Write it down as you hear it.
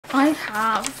I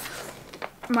have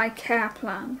my care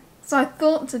plan. So I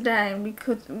thought today we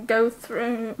could go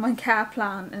through my care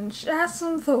plan and share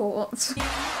some thoughts.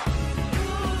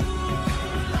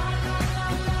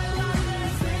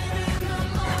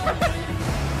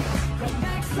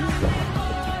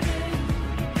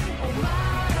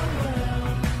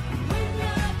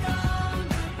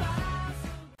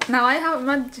 Now I haven't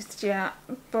registered yet,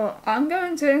 but I'm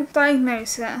going to.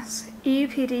 Diagnosis: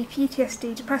 EUPD,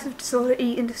 PTSD, depressive disorder,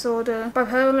 eating disorder,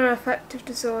 bipolar affective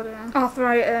disorder,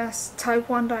 arthritis, type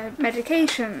 1 diabetes.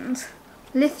 Medications: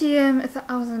 lithium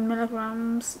 1,000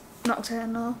 milligrams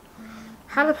nocturnal,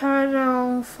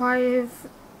 haloperidol 5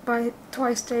 by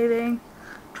twice daily,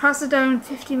 trazodone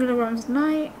 50 milligrams a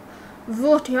night,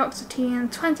 vortioxetine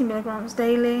 20 milligrams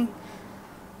daily,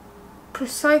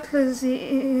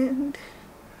 procyclizine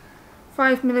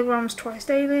 5 milligrams twice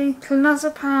daily,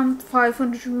 clonazepam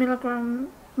 500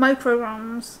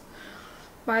 micrograms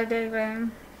bi-daily,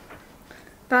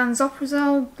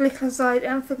 lansoprazole, glycoside,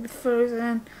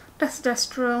 empagliflozin,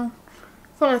 desodestrel,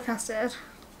 folic acid.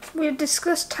 We have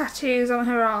discussed tattoos on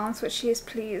her arms, which she is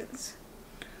pleased.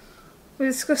 We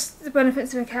discussed the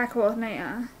benefits of a care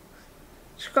coordinator.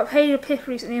 She got paid a PIP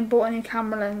recently and bought a new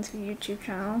camera lens for the YouTube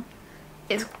channel.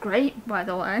 It's great, by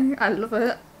the way. I love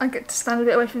it. I get to stand a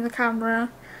bit away from the camera.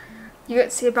 You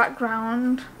get to see a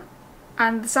background,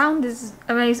 and the sound is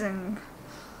amazing.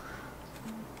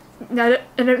 I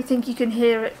don't think you can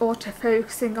hear it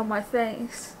auto-focusing on my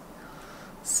face.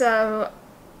 So,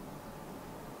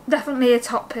 definitely a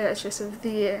top purchase of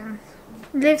the year.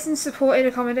 Lives in supported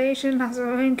accommodation, has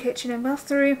her own kitchen and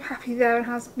bathroom. Happy there and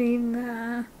has been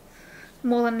there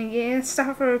more than a year.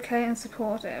 Staff are okay and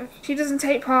supportive. She doesn't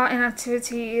take part in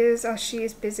activities as she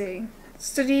is busy.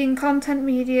 Studying content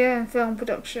media and film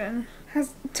production.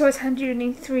 Has to attend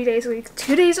uni 3 days a week.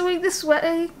 2 days a week this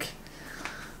week.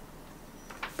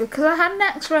 Because I had an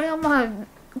x-ray on my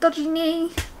dodgy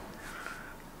knee.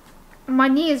 My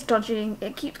knee is dodgy.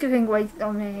 It keeps giving weight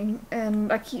on me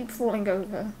and I keep falling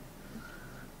over.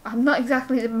 I'm not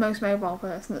exactly the most mobile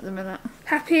person at the minute.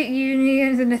 Happy at uni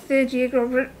and is in a third year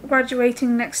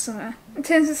graduating next summer. In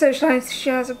terms of social life, she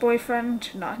has a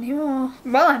boyfriend. Not anymore.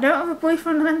 Well, I don't have a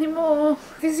boyfriend anymore.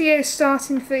 Physio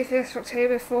starting 31st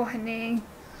October for her knee.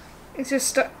 It just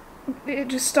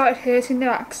started hurting, no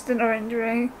accident or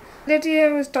injury. Lydia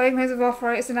was diagnosed with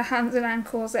arthritis in her hands and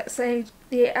ankles at the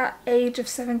age of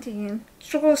 17.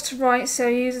 Struggles to write, so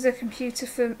uses a computer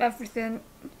for everything.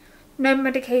 No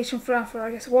medication for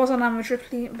arthritis. Was on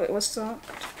amitriptyline, but it was stopped.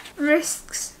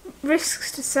 Risks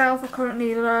to self are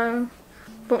currently low,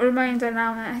 but remain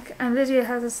dynamic. And Lydia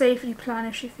has a safety plan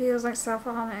if she feels like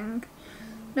self-harming.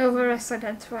 No other risks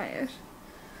identified.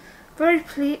 Very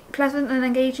pleasant and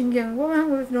engaging young woman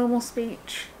with normal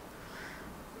speech.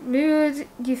 Mood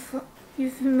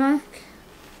euphemic.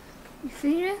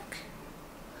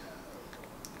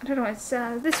 I don't know what it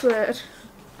says. This word.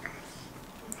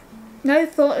 No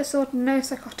thought disorder, no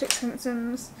psychotic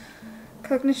symptoms.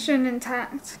 Cognition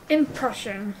intact.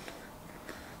 Impression.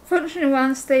 Functioning well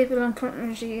and stable on current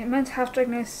regime. Mental health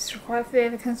diagnosis require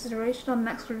further consideration on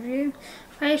next review.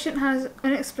 Patient has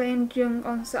unexplained young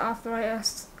onset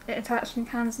arthritis attaching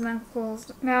hands and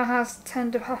ankles. Now has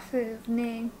tender passive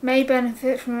knee. May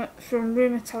benefit from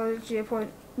rheumatology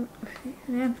appointment.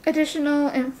 Additional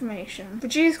information.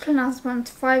 Reduce clonazepam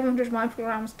to 500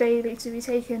 micrograms daily to be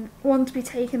taken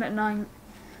at night.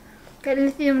 Get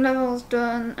lithium levels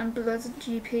done and blood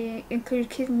GP. Include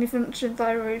kidney function,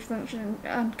 thyroid function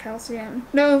and calcium.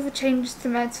 No other changes to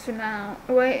meds for now.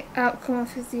 Await outcome of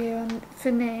physio and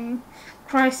for knee.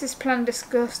 Crisis plan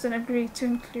discussed and agreed to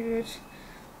include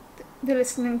the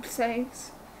listening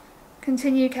phase.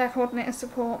 Continue care coordinator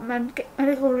support,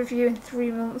 medical review in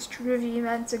 3 months to review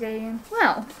meds again.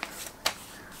 Well,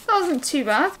 that wasn't too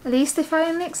bad. At least they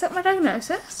finally accept my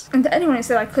diagnosis. And to anyone who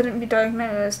said I couldn't be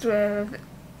diagnosed with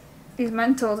these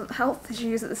mental health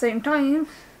issues at the same time,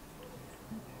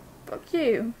 fuck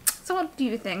you. So what do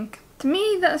you think? To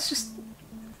me, that's just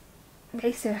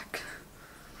basic.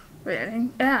 Really?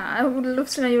 Yeah, I would love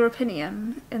to know your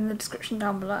opinion in the description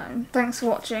down below. Thanks for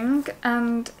watching,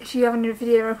 and if you have any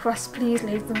video requests, please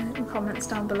leave them in the comments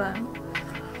down below.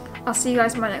 I'll see you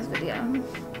guys in my next video.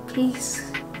 Peace.